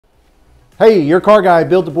Hey, your car guy,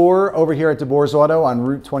 Bill DeBoer, over here at DeBoer's Auto on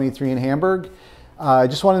Route 23 in Hamburg. I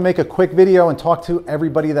just wanted to make a quick video and talk to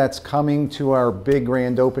everybody that's coming to our big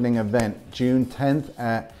grand opening event, June 10th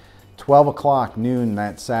at 12 o'clock noon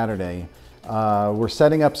that Saturday. We're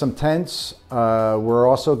setting up some tents. We're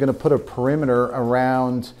also going to put a perimeter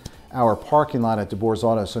around our parking lot at DeBoer's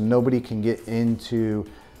Auto so nobody can get into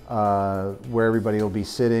where everybody will be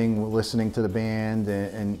sitting, listening to the band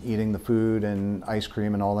and eating the food and ice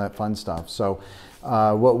cream and all that fun stuff. So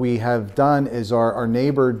what we have done is our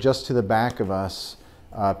neighbor just to the back of us,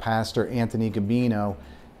 Pastor Anthony Gabino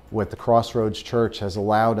with the Crossroads Church, has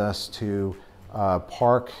allowed us to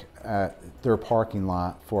park at their parking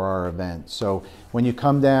lot for our event. So when you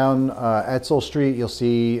come down Etzel Street, you'll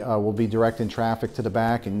see we'll be directing traffic to the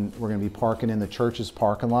back, and we're going to be parking in the church's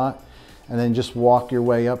parking lot. And then just walk your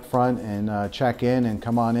way up front and check in and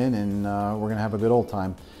come on in, and we're going to have a good old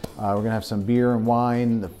time. We're going to have some beer and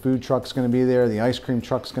wine. The food truck's going to be there. The ice cream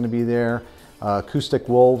truck's going to be there. Acoustic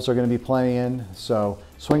Wolves are going to be playing. So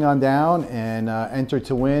swing on down and enter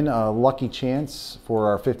to win a lucky chance for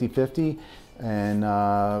our 50-50. And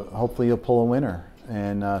hopefully you'll pull a winner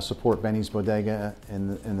and support Benny's Bodega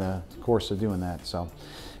in the course of doing that. So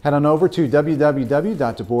head on over to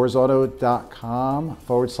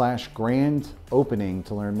www.deboersauto.com/grand opening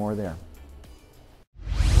to learn more there.